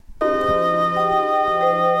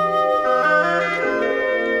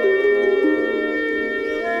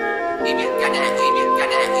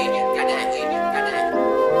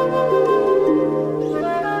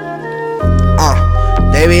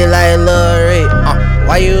Baby like Lil Reep,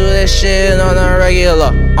 why you do this shit on a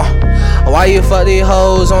regular? Why you fuck these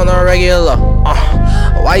hoes on a regular?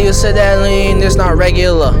 Why you say that lean, it's not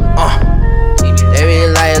regular?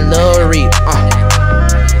 Baby like Lil Reep,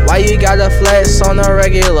 why you gotta flex on a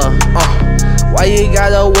regular? Why you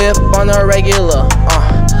gotta whip on a regular?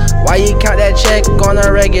 Why you count that check on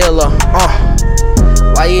a regular?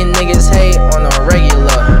 Why you niggas hate on a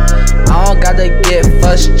regular? I don't gotta get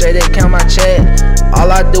frustrated, count my check. All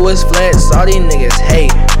I do is flex, all these niggas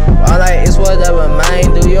hate. All like, it's whatever,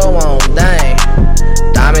 man, do your own thing.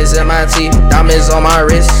 Diamonds in my teeth, diamonds on my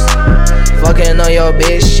wrist. Fucking on your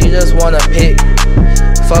bitch, she just wanna pick.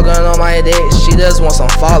 Fucking on my dick, she just want some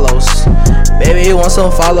follows. Baby, you want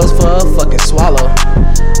some follows for a fucking swallow.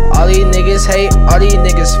 All these niggas hate, all these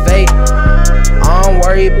niggas fake. I don't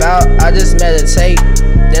worry about, I just meditate.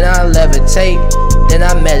 Then I levitate, then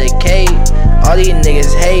I medicate. All these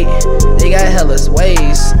niggas hate, they got hellish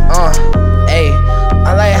ways. Ayy,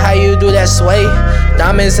 I like how you do that sway.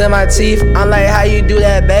 Diamonds in my teeth, I like how you do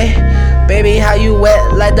that, bae. Baby, how you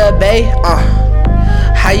wet like the bay?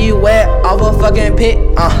 How you wet off a fucking pit?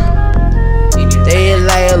 They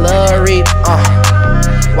like Lil Reep,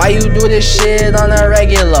 why you do this shit on a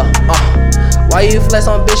regular? Why you flex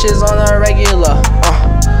on bitches on a regular?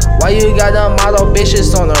 Why you got the model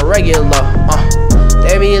bitches on a regular?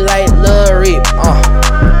 They be like Lil Reep,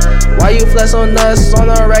 why you flex on us on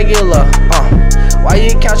a regular? Why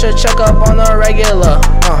you count your check up on a regular?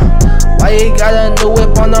 Why you got a new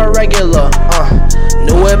whip on a regular?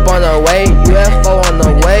 New whip on the way, UFO on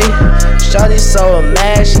the way. Shawty so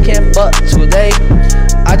mad she can't fuck today.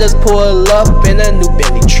 I just pull up in a new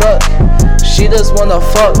Bentley truck. She just wanna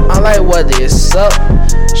fuck, I'm like, what is up?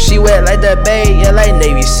 She wet like the bay, yeah, like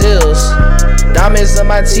Navy SEALs. Diamonds in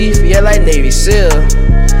my teeth, yeah, like Navy SEAL.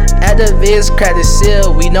 At the Viz, crack the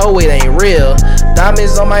seal, we know it ain't real.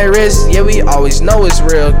 Diamonds on my wrist, yeah, we always know it's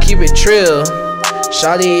real. Keep it trill.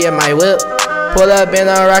 Shawty in my whip, pull up in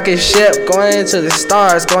a rocket ship, going into the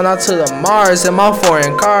stars, going out to the Mars. In my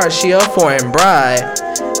foreign car, she a foreign bride.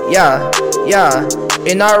 Yeah, yeah,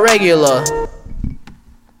 it not regular.